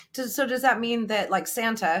So does that mean that like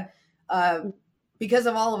Santa, because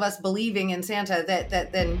of all of us believing in Santa,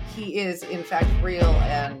 that then he is in fact real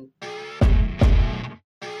and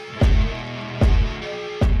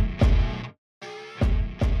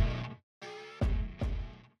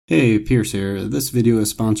Hey, Pierce here. This video is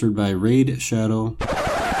sponsored by Raid Shadow.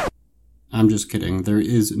 I'm just kidding, there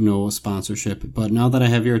is no sponsorship, but now that I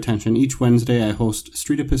have your attention, each Wednesday I host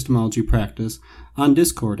Street Epistemology Practice on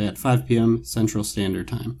Discord at 5 p.m. Central Standard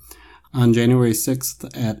Time. On January 6th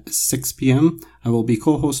at 6 p.m., I will be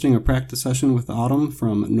co-hosting a practice session with Autumn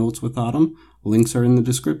from Notes with Autumn. Links are in the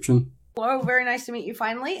description. Hello, very nice to meet you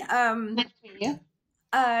finally. Nice to meet you.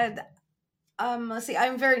 Let's see.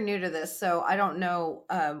 I'm very new to this, so I don't know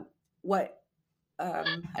what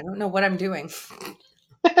I'm doing.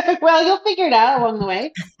 Well, you'll figure it out along the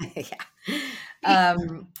way. Yeah.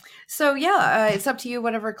 So yeah, it's up to you.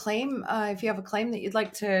 Whatever claim, if you have a claim that you'd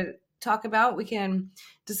like to talk about, we can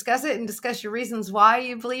discuss it and discuss your reasons why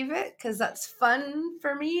you believe it, because that's fun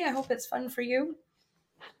for me. I hope it's fun for you.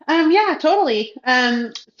 Yeah, totally.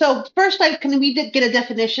 So first, can we get a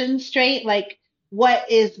definition straight? Like, what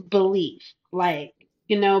is belief? Like,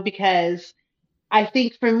 because I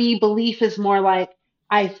think for me, belief is more like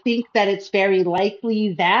I think that it's very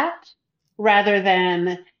likely that, rather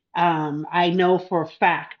than I know for a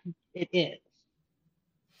fact it is.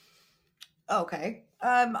 Okay.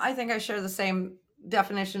 I think I share the same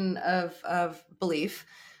definition of belief.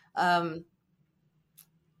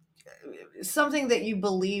 Something that you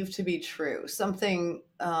believe to be true. Something.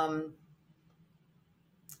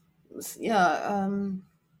 Yeah.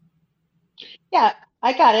 Yeah,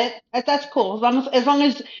 I got it. That's cool. As long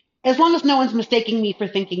as no one's mistaking me for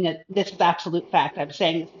thinking that this is absolute fact. I'm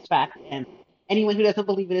saying this is fact, and anyone who doesn't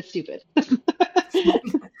believe it is stupid.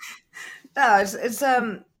 No, it's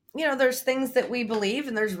there's things that we believe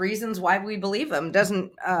and there's reasons why we believe them.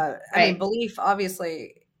 Doesn't I mean, Right. belief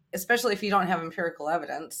obviously, especially if you don't have empirical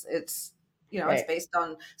evidence, it's it's Right. based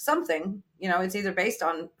on something. It's either based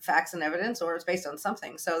on facts and evidence or it's based on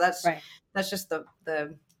something. So that's Right. just the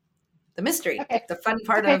mystery, Okay. the fun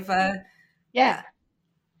part Okay. of Yeah.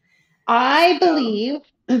 I so, believe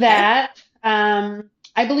okay. that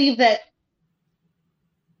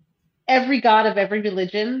every god of every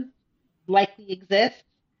religion likely exists.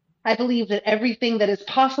 I believe that everything that is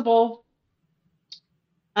possible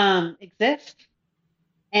exists,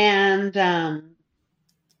 and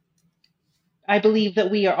I believe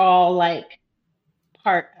that we are all like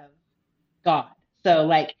part of God. So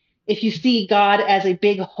like if you see God as a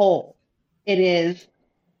big whole, it is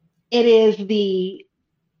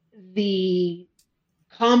the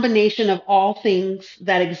combination of all things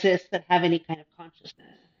that exist that have any kind of consciousness.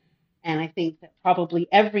 And I think that probably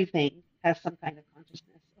everything has some kind of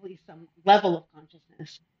consciousness, at least some level of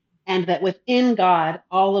consciousness. And that within God,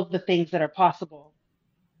 all of the things that are possible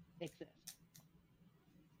exist.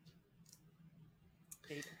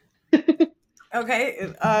 There you go. Okay.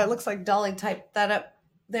 It looks like Dolly typed that up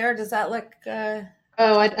there. Does that look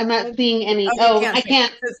Oh, I'm not seeing any. oh, you Oh, can't I see it.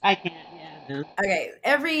 can't. I can't. Yeah. No. Okay,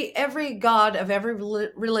 every god of every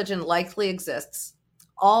religion likely exists.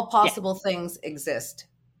 All Yeah. possible things exist,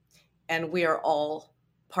 and we are all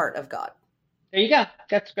part of God. There you go.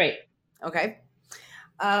 That's great. Okay.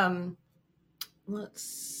 Um, let's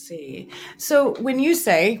see. So when you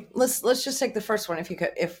say, let's just take the first one,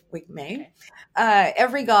 if we may. Okay.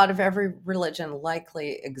 Every god of every religion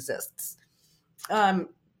likely exists.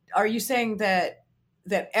 Are you saying that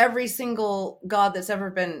every single god that's ever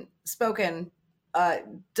been spoken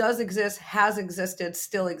does exist, has existed,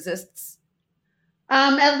 still exists?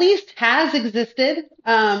 At least has existed.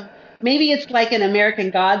 Maybe it's like an American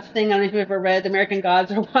Gods thing. I don't know if you've ever read American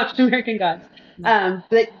Gods or watched American Gods.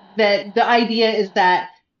 But that the idea is that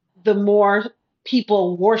the more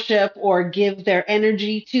people worship or give their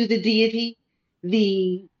energy to the deity,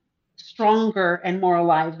 the stronger and more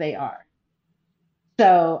alive they are.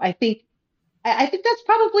 So I think that's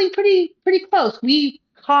probably pretty close. We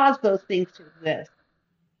cause those things to exist,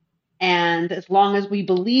 and as long as we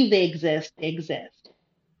believe they exist, they exist.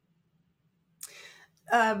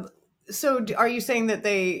 So are you saying that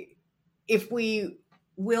if we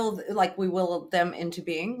will them into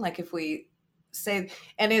being, like if we say,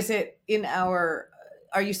 and is it in are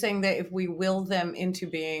you saying that if we will them into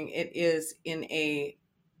being, it is in a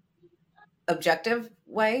objective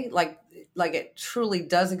way, like it truly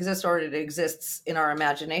does exist, or it exists in our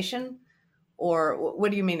imagination, or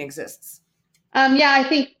what do you mean exists? Yeah, I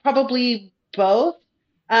think probably both.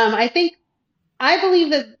 I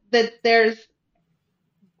believe that there's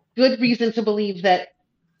good reason to believe that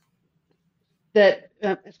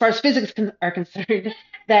as far as physics are concerned,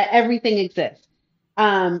 that everything exists.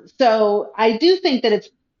 So I do think that it's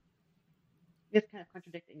kind of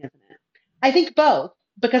contradicting, isn't it? I think both,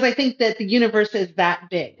 because I think that the universe is that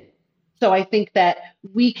big. So I think that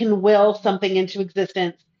we can will something into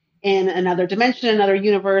existence in another dimension, another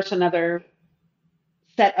universe, another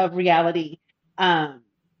set of reality. Um,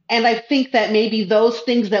 and I think that maybe those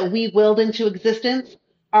things that we willed into existence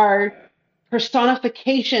are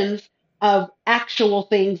personifications of actual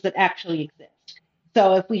things that actually exist.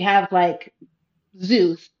 So if we have like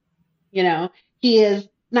Zeus, you know, he is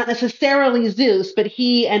not necessarily Zeus, but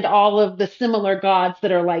he and all of the similar gods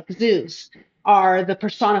that are like Zeus are the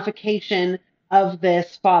personification of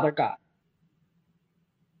this father god,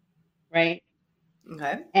 right?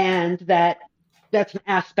 Okay. And that's an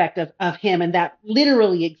aspect of him, and that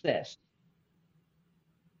literally exists.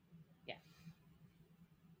 Yeah.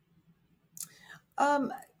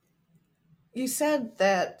 Um, you said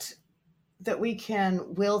that we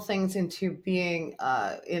can will things into being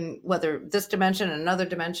in whether this dimension or another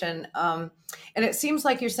dimension, and it seems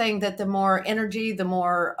like you're saying that the more energy, the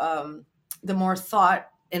more thought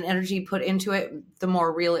and energy put into it, the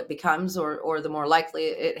more real it becomes, or the more likely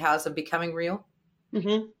it has of becoming real.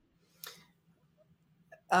 Mm-hmm.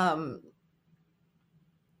 Um,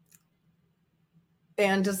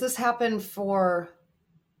 and does this happen for?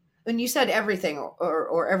 And you said everything,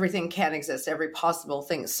 or everything can exist, every possible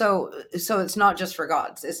thing. So it's not just for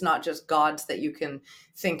gods. It's not just gods that you can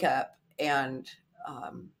think up. And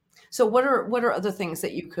so what are other things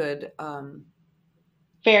that you could?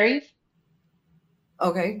 Fairies,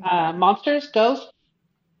 Okay. monsters, ghosts,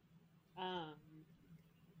 um,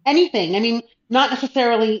 anything. I mean, not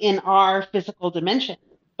necessarily in our physical dimension,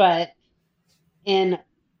 but in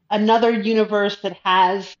another universe that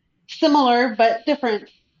has similar but different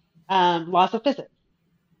laws of physics.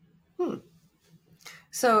 Hmm.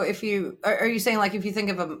 So if you are you saying, like, if you think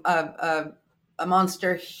of a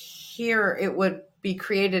monster here, it would be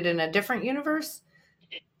created in a different universe?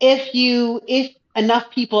 If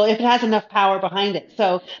enough people, if it has enough power behind it.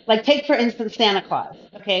 So, like, take for instance Santa Claus.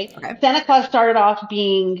 Okay, Okay. Santa Claus started off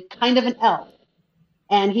being kind of an elf,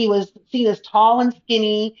 and he was seen as tall and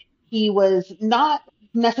skinny. He was not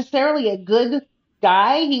necessarily a good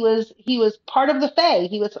guy. He was part of the Fae.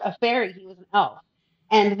 He was a fairy. He was an elf,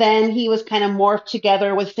 and then he was kind of morphed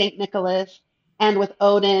together with Saint Nicholas and with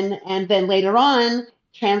Odin, and then later on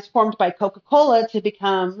transformed by Coca-Cola to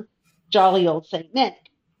become jolly old Saint Nick.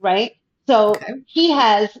 Right. So Okay.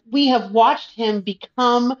 we have watched him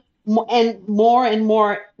become and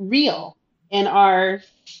more real in our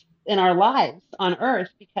lives on earth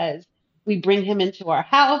because we bring him into our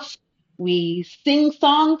house, we sing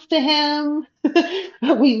songs to him,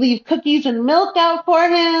 we leave cookies and milk out for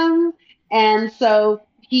him, and so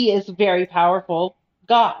he is very powerful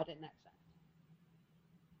God in that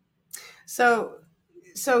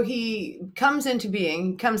So he comes into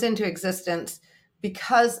being, comes into existence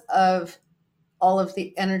because of all of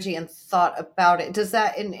the energy and thought about it. Does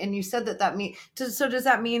that, and you said that mean, does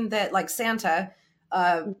that mean that, like, Santa,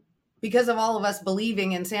 sense. because of all of us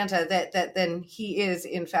believing in Santa, that then he is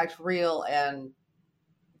in fact real? And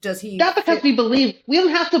does he Not because fit? we don't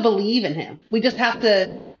have to believe in him. We just have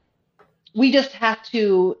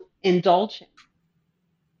to indulge him.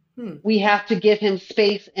 Hmm. We have to give him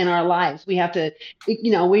space in our lives. We have to,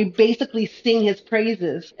 we basically sing his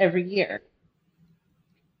praises every year,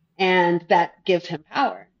 and that gives him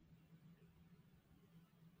power.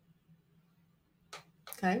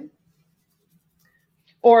 Okay.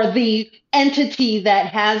 Or the entity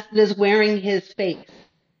that is wearing his face.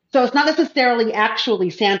 So it's not necessarily actually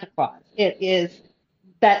Santa Claus. It is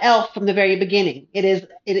that elf from the very beginning. It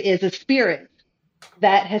is a spirit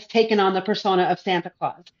that has taken on the persona of Santa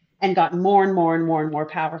Claus and gotten more and more and more and more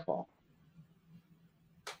powerful.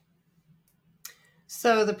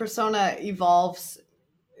 So the persona evolves.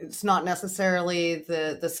 It's not necessarily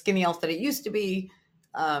the skinny elf that it used to be.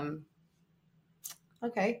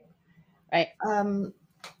 Okay. Right.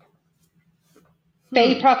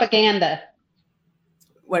 Fae Hmm. propaganda.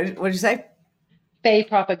 What did you say? Fae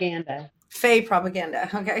propaganda. Fey propaganda.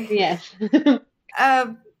 Okay. Yes.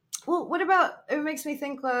 Well, what about? It makes me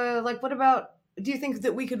think. Like, what about? Do you think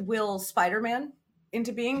that we could will Spider-Man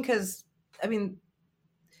into being? Because I mean,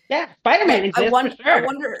 Yeah, Spider-Man exists for sure.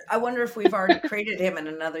 I wonder if we've already created him in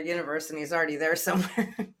another universe and he's already there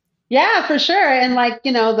somewhere. Yeah, for sure. And like,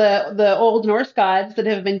 the old Norse gods that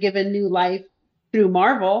have been given new life through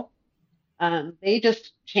Marvel, they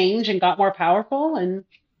just change and got more powerful and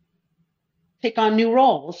take on new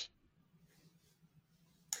roles.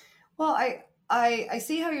 Well, I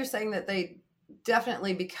see how you're saying that they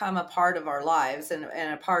definitely become a part of our lives and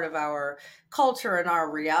a part of our culture and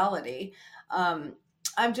our reality.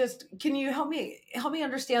 I'm just, can you help me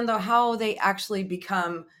understand though how they actually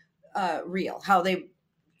become real? How they,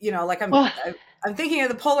 like Well, I'm thinking of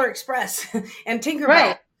the Polar Express and Tinkerbell.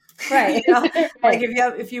 right, right, Like right.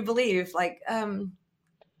 if you believe, like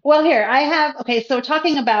Well, here I have, okay, so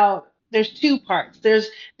talking about, there's two parts. There's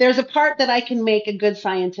a part that I can make a good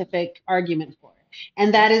scientific argument for,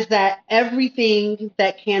 and that is that everything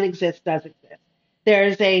that can exist does exist.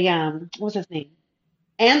 There's a what was his name?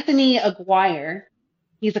 Anthony Aguirre.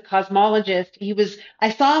 He's a cosmologist. I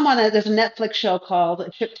saw him on there's a Netflix show called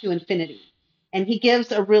A Trip to Infinity. And he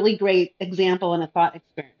gives a really great example in a thought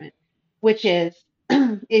experiment, which is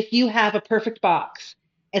if you have a perfect box,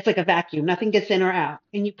 it's like a vacuum, nothing gets in or out,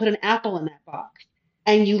 and you put an apple in that box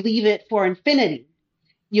and you leave it for infinity,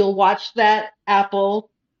 you'll watch that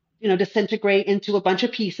apple, disintegrate into a bunch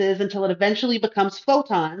of pieces until it eventually becomes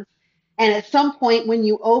photons. And at some point, when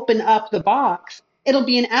you open up the box, it'll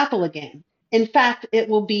be an apple again. In fact, it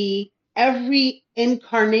will be every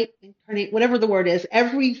incarnate, whatever the word is,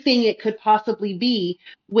 everything it could possibly be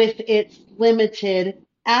with its limited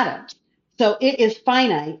atoms. So it is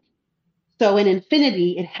finite. So in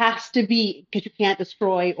infinity, it has to be, because you can't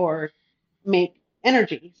destroy or make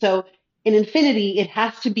energy. So in infinity, it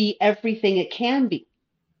has to be everything it can be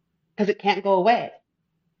because it can't go away.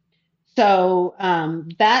 So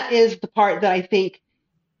that is the part that I think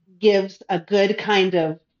gives a good kind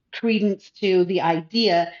of credence to the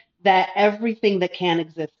idea that everything that can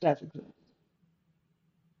exist does exist.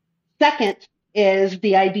 Second is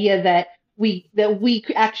the idea that we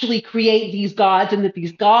actually create these gods and that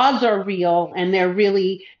these gods are real and they're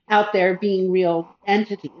really out there being real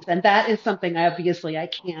entities. And that is something obviously I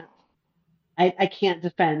can't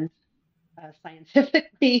defend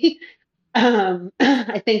scientifically.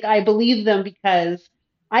 I think I believe them because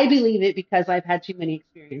I believe it because I've had too many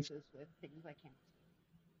experiences with things I can't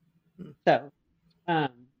explain. So, um,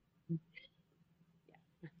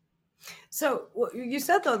 so you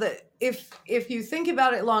said though that if you think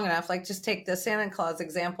about it long enough, like just take the Santa Claus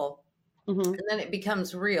example, mhm, and then it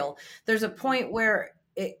becomes real. There's a point where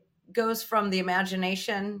it goes from the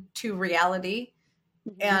imagination to reality.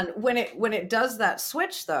 mhm, And when it does that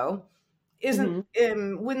switch though, isn't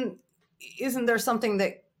mhm. when isn't there something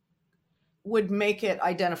that would make it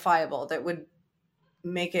identifiable, that would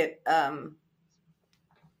make it I'm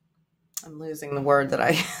losing the word that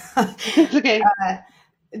I It's okay.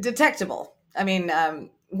 detectable. I mean,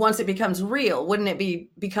 once it becomes real, wouldn't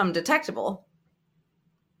it become detectable?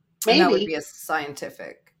 And that would be Maybe, a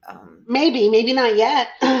scientific. maybe not yet.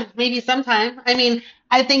 Maybe sometime. I mean,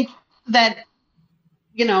 I think that,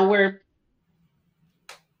 we're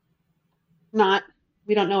not,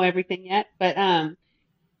 we don't know everything yet, but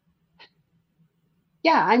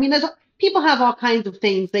yeah, I mean, people have all kinds of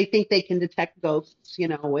things. They think they can detect ghosts,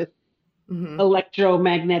 with Mhm.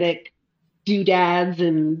 electromagnetic doodads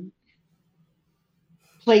and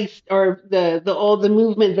place or the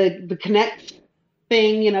movement, the connect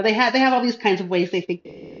thing. They have all these kinds of ways they think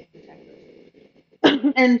they detect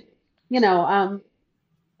us. And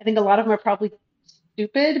I think a lot of them are probably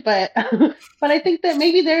stupid, but but I think that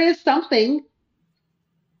maybe there is something.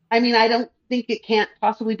 I mean, I don't think it can't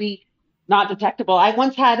possibly be not detectable. I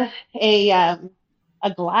once had a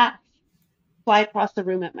glass fly across the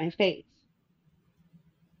room at my face.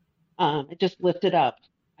 It just lifted up.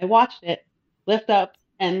 I watched it lift up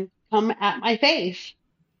and come at my face.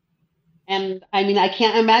 And I mean, I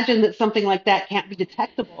can't imagine that something like that can't be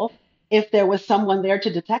detectable if there was someone there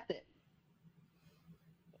to detect it.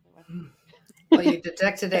 Well, you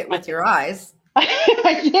detected it with your eyes,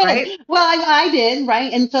 I right? did. Well, I did,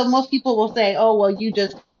 right? And so most people will say, oh, well, you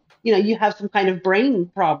just, you have some kind of brain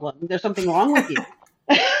problem. There's something wrong with you.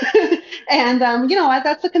 And,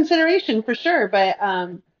 that's a consideration for sure. But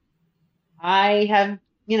I have,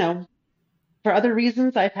 for other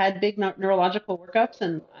reasons, I've had big neurological workups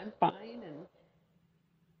and I'm fine. And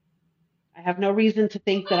I have no reason to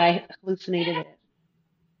think that I hallucinated it.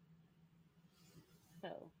 So,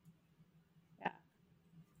 yeah.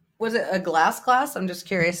 Was it a glass? I'm just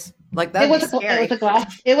curious. Like It that'd be was it was scary. a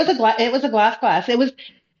glass. It was a glass. It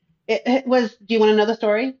was. Do you want to know the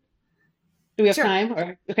story? Do we have Sure, time?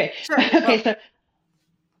 Or okay, sure. okay. Well, So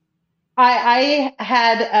I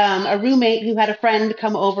had a roommate who had a friend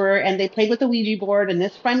come over, and they played with the Ouija board. And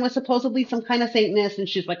this friend was supposedly some kind of Satanist, and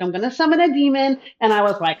she's like, "I'm gonna summon a demon," and I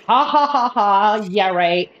was like, "Ha ha ha ha, yeah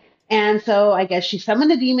right." And so I guess she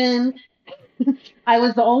summoned a demon. I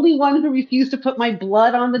was the only one who refused to put my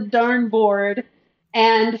blood on the darn board.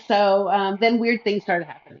 And so then weird things started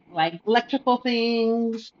happening, like electrical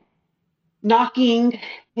things, knocking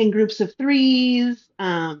in groups of threes.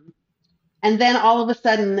 And then all of a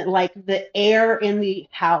sudden, like the air in the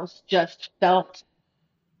house just felt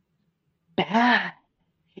bad.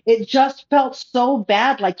 It just felt so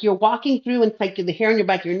bad. Like you're walking through and it's like the hair on your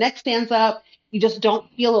back, your neck stands up. You just don't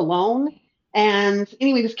feel alone. And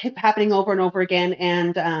anyway, this kept happening over and over again.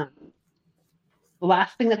 And the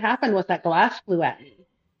last thing that happened was that glass flew at me.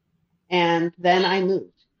 And then I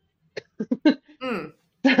moved. Mm.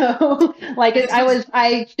 So like This was,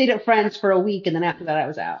 I stayed at friends for a week and then after that I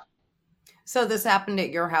was out. so this happened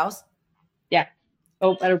at your house? Yeah.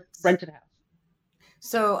 Oh, at a rented house.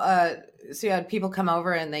 So you had people come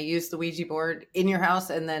over and they used the Ouija board in your house,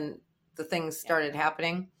 and then the things started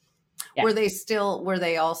happening. Yeah. Were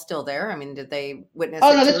they all still there? I mean, did they witness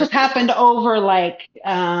Oh it no, too? this was happened over like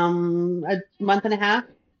a month and a half.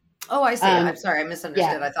 Oh, I see. I'm sorry, I Yeah.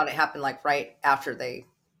 misunderstood. I thought it happened like right after they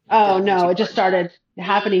did Oh the no, Ouija it just board. started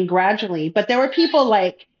happening gradually. But there were people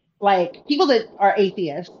like people that are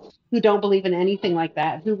atheists who don't believe in anything like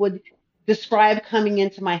that, who would describe coming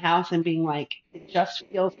into my house and being like, it just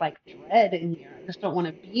feels like dread in here. I just don't want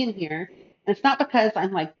to be in here. And it's not because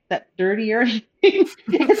I'm like that dirty or anything.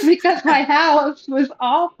 It's because my house was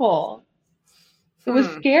awful. It was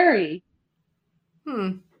Hmm. scary. Hmm.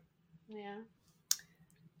 Yeah.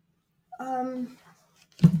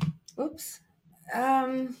 Oops.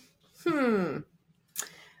 Hmm.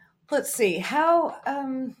 Let's see. How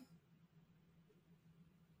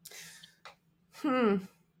Give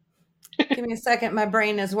me a second. My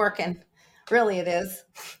brain is working. Really, it is.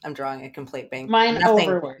 I'm drawing a complete blank. Mine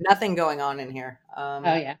overworked. Nothing going on in here. Oh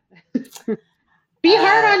yeah. Be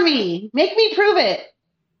hard Uh, on me. Make me prove it.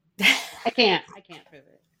 I can't prove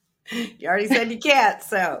it. you already said you can't.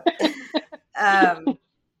 So,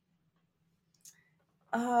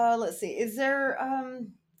 let's see. Is there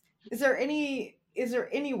any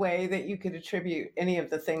way that you could attribute any of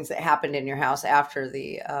the things that happened in your house after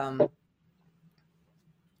the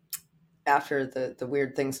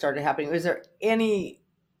weird things started happening? Was there any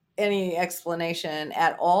explanation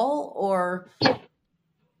at all, or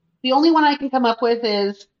The only one I can come up with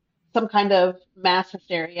is some kind of mass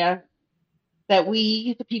hysteria that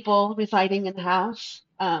we, the people residing in the house,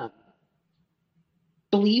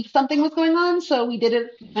 believed something was going on, so we did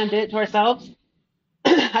it and did it to ourselves.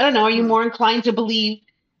 I don't know. Are you Hmm. more inclined to believe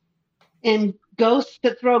in ghosts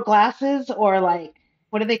that throw glasses, or like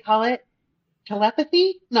what do they call it?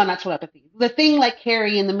 Telepathy? No, not telepathy. The thing like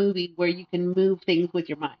Harry in the movie where you can move things with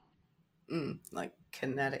your mind. Like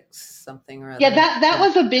kinetics, something or Yeah, other? that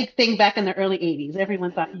was a big thing back in the early '80s.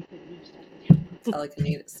 Everyone thought you could move stuff.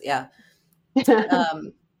 Telekinesis. Yeah.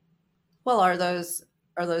 Well, are those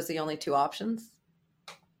the only two options?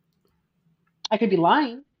 I could be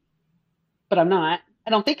lying, but I'm not. I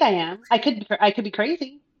don't think I am. I could be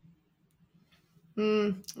crazy.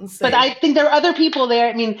 Let's But see. I think there are other people there.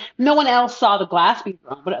 I mean, no one else saw the glass being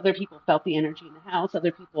thrown, but other people felt the energy in the house.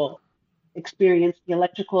 Other people experienced the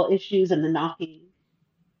electrical issues and the knocking.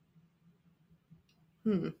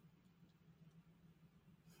 Hmm.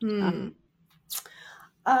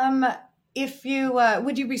 Um, If you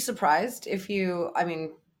would you be surprised if you? I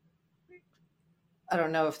mean, I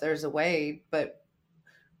don't know if there's a way, but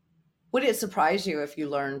would it surprise you if you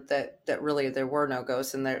learned that really there were no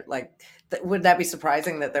ghosts and there like would that be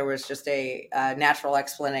surprising that there was just a natural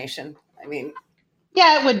explanation? I mean,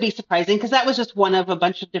 yeah, it would be surprising because that was just one of a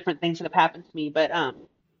bunch of different things that have happened to me. But I'm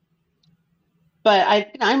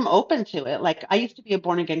open to it. Like I used to be a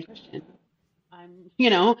born again Christian.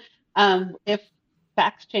 If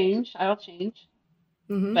facts change, I'll change.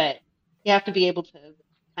 mhm. But you have to be able to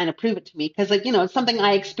kind of prove it to me because it's something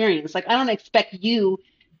I experienced. Like I don't expect you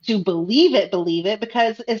to believe it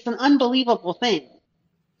because it's an unbelievable thing.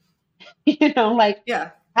 Like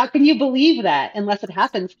Yeah, how can you believe that unless it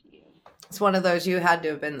happens to you? it's one of those you had to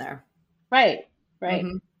have been there. Right, right.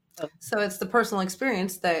 Hmm. So, So it's the personal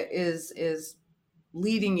experience that is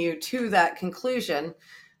leading you to that conclusion.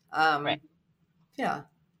 right, Yeah.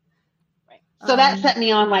 right. So that Um, set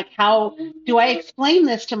me on like how do I explain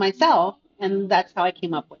this to myself? And that's how I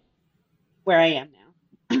came up with where I am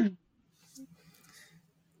now.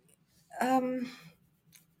 um,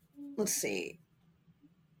 let's see.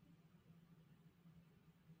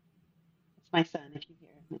 It's my son if you hear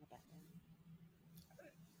him in the background.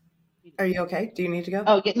 Are you okay? Do you need to go?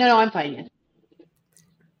 Oh, yeah, no, I'm fine. Yeah.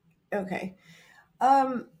 Okay.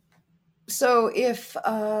 Um, so if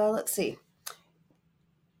let's see.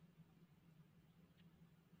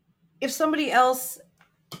 If somebody else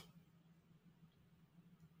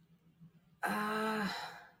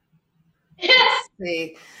let's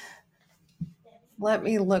see. Let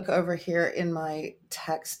me look over here in my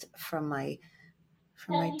text from my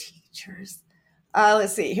teachers.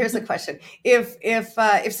 Let's see. Here's a question: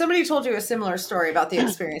 if somebody told you a similar story about the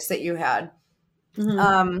experience that you had,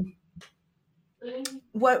 Mhm.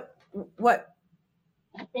 what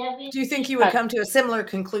do you think you would come to a similar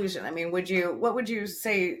conclusion? I mean, what would you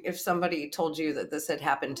say if somebody told you that this had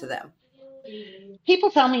happened to them?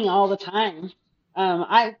 People tell me all the time.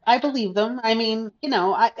 I believe them. I mean,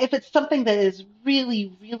 if it's something that is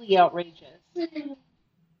really, really outrageous. I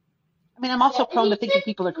mean, I'm also prone to thinking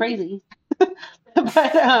people are crazy. But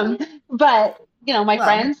my Well,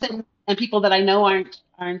 friends and people that I know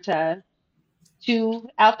aren't too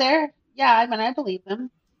out there. Yeah, I mean, I believe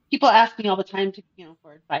them. People ask me all the time to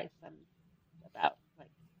for advice about like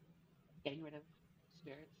getting rid of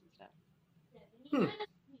spirits and stuff. hmm.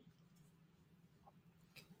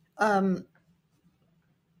 um,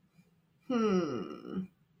 hmm.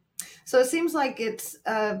 So it seems like it's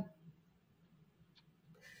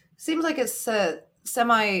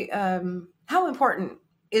semi. How important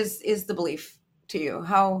is the belief to you?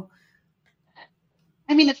 How?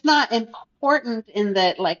 I mean, it's not important in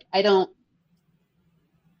that like I don't.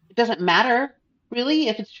 It doesn't matter really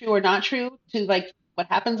if it's true or not true to like what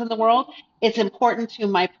happens in the world. It's important to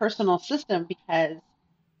my personal system because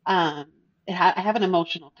um, I have an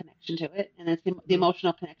emotional connection to it, and it's the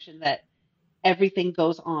emotional connection that everything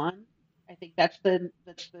goes on. I think that's the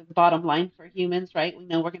bottom line for humans, right? We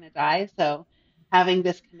know we're going to die, so having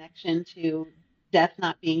this connection to death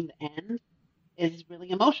not being the end is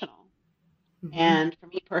really emotional. Mhm. And for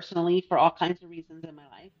me personally, for all kinds of reasons in my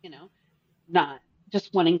life, not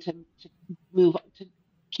just wanting to move to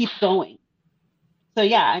keep going. So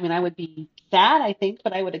yeah, I mean, I would be sad, I think,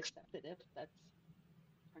 but I would accept it if that's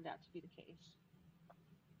turned out to be the case.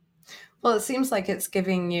 Well, it seems like it's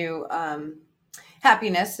giving you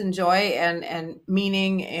happiness and joy and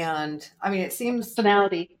meaning, and I mean, it seems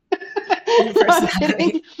Personality. your No, I'm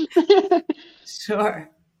kidding. personality. Sure.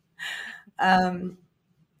 Um,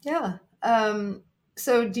 yeah.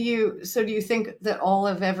 So do you think that all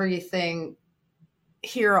of everything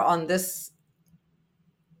here on this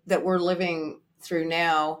that we're living through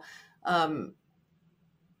now, um,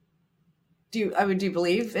 do you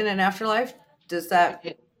believe in an afterlife? Does I that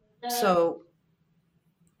do. so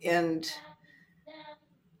and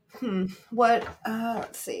what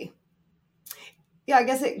let's see. Yeah, I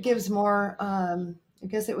guess it gives more I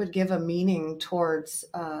guess it would give a meaning towards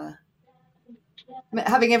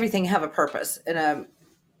having everything have a purpose and a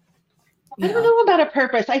I you don't know know about a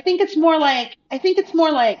purpose. I think it's more like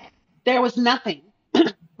there was nothing,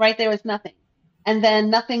 right? There was nothing. And then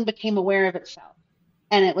nothing became aware of itself.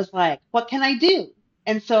 And it was like, what can I do?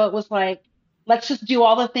 And so it was like, let's just do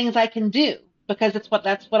all the things I can do because that's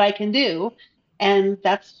what I can do. And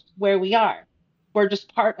that's where we are. We're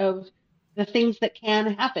just part of the things that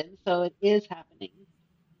can happen. So it is happening.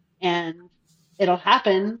 And it'll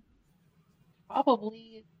happen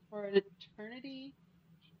probably for an eternity.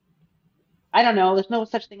 I don't know. There's no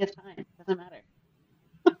such thing as time. It doesn't matter.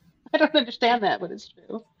 I don't understand that, but it's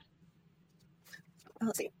true.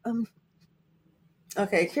 let's see.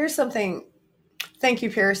 Okay, here's something. Thank you,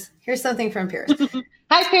 Pierce. Here's something from Pierce.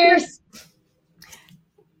 Hi, Pierce. Pierce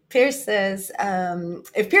Pierce says,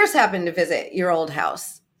 if Pierce happened to visit your old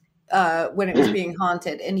house when it was being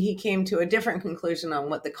haunted, and he came to a different conclusion on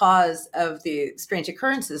what the cause of the strange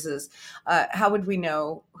occurrences is, how would we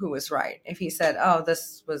know who was right? If he said, "Oh,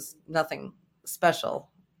 this was nothing special."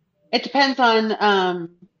 It depends on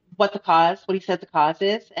what he says the cause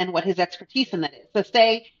is, and what his expertise in that is. So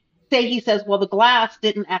say he says, well, the glass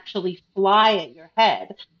didn't actually fly at your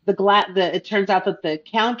head. It turns out that the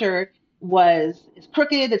counter is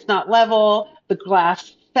crooked. It's not level. The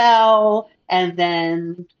glass fell, and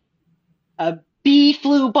then a bee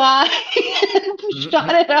flew by and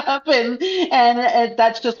shot it up, and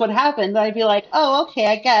that's just what happened. I'd be like, oh, okay,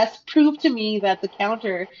 I guess prove to me that the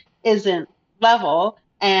counter isn't level,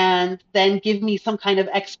 and then give me some kind of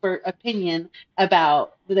expert opinion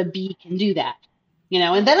about that a bee can do that,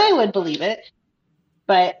 and then I would believe it.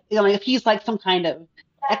 But if he's like some kind of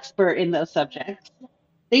expert in those subjects,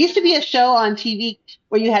 there used to be a show on TV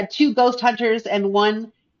where you had two ghost hunters and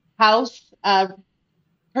one house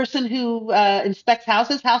person who inspects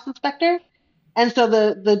houses, house inspector. And so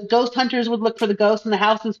the ghost hunters would look for the ghost, and the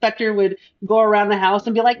house inspector would go around the house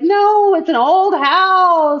and be like, "No, it's an old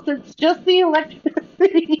house. It's just the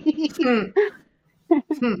electricity." Hmm.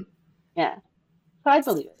 Hmm. Yeah, so I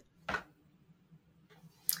believe it.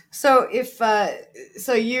 So if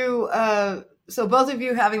so both of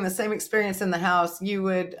you having the same experience in the house, you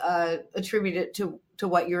would attribute it to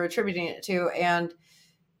what you're attributing it to, and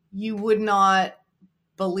you would not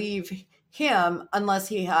believe him unless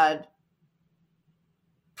he had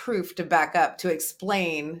proof to back up, to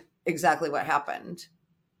explain exactly what happened.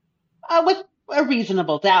 With a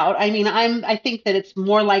reasonable doubt. I mean, I think that it's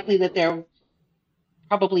more likely that there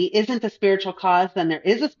probably isn't a spiritual cause than there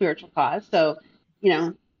is a spiritual cause. So, you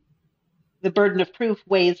know, the burden of proof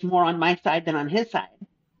weighs more on my side than on his side.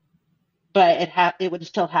 But it would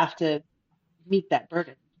still have to meet that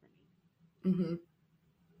burden. Mm-hmm.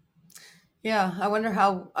 Yeah, I wonder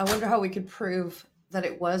how we could prove that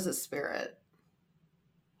it was a spirit.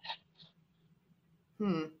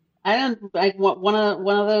 I don't like one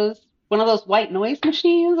of those white noise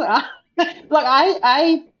machines. Look,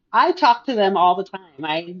 I talk to them all the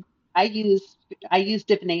time. I use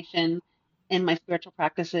divination in my spiritual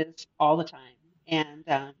practices all the time, and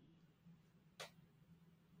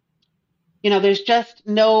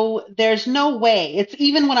there's no way. It's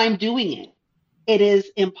even when I'm doing it, it is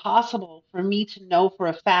impossible for me to know for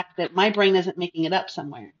a fact that my brain isn't making it up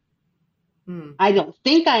somewhere. I don't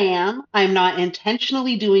think I am. I'm not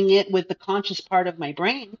intentionally doing it with the conscious part of my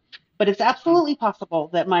brain, but it's absolutely possible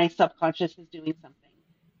that my subconscious is doing something.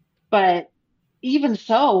 But even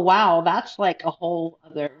so, wow, that's like a whole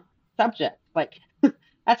other subject. Like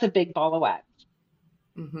that's a big ball of wax.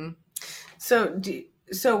 Mm-hmm.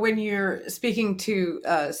 So when you're speaking to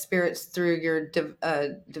spirits through your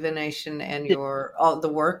divination and all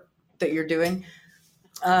the work that you're doing,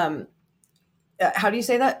 how do you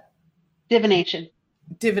say that? Divination.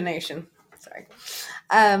 Sorry.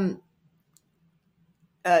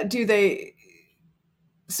 Do they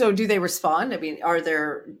respond? I mean,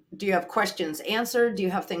 do you have questions answered? Do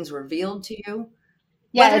you have things revealed to you?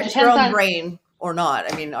 Yeah, whether it's your own brain or not.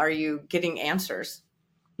 I mean, are you getting answers?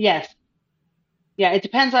 Yes. Yeah, it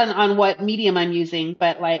depends on what medium I'm using,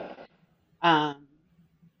 but like, yeah.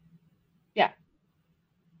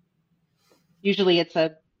 Usually it's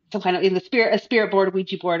some kind of a spirit board,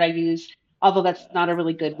 Ouija board I use, although that's not a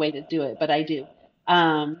really good way to do it, but I do.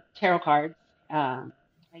 Tarot cards. I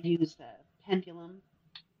use a pendulum.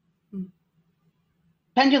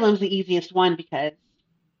 Pendulum's the easiest one because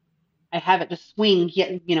I have it just swing,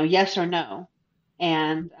 yes or no.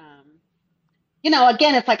 And,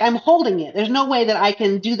 again, it's like I'm holding it. There's no way that I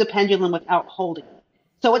can do the pendulum without holding it.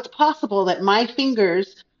 So it's possible that my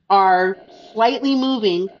fingers are slightly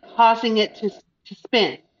moving, causing it to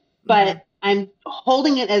spin. But I'm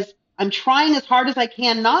holding it I'm trying as hard as I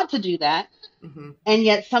can not to do that. And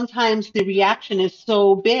yet sometimes the reaction is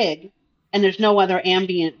so big and there's no other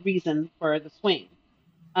ambient reason for the swing.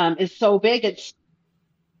 Is so big, it's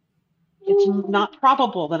not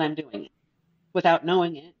probable that I'm doing it without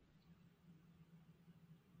knowing it.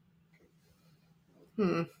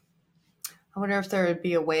 I wonder if there would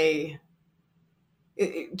be a way.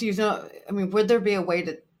 Do you know? I mean, would there be a way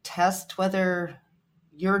to test whether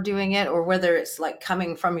you're doing it or whether it's like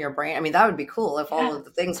coming from your brain? I mean, that would be cool if all of the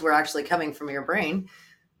things were actually coming from your brain.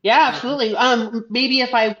 Yeah, absolutely. Maybe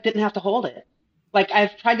if I didn't have to hold it. Like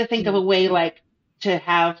I've tried to think of a way like to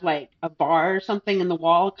have like a bar or something in the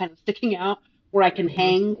wall kind of sticking out where I can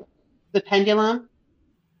hang the pendulum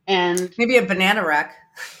and maybe a banana rack.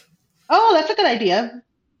 Oh, that's a good idea.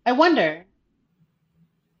 I wonder.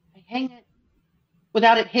 I hang it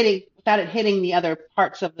without it hitting the other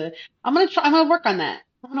parts of the. I'm gonna work on that.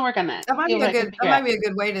 That might be a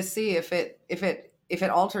good way to see if it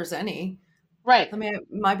alters any. Right. I mean,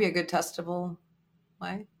 it might be a good testable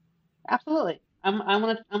way. Absolutely. I'm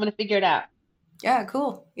gonna figure it out. Yeah,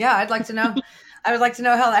 cool. Yeah, I'd like to know. I would like to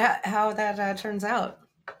know how that turns out.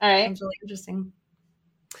 All right. Sounds really interesting.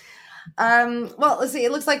 Well, let's see.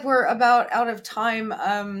 It looks like we're about out of time.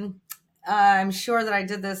 I'm sure that I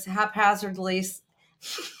did this haphazardly.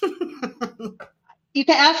 You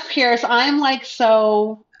can ask Pierce. I'm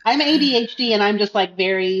ADHD and I'm just like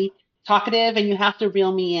very talkative and you have to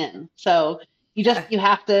reel me in. So you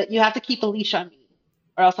have to keep a leash on me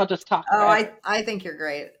or else I'll just talk. Oh, I think you're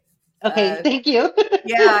great. Okay. Thank you.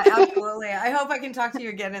 Yeah, absolutely. I hope I can talk to you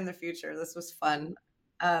again in the future. This was fun.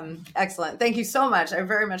 Excellent. Thank you so much. I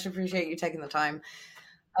very much appreciate you taking the time.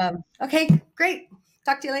 Okay, great.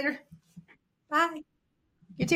 Talk to you later. Bye.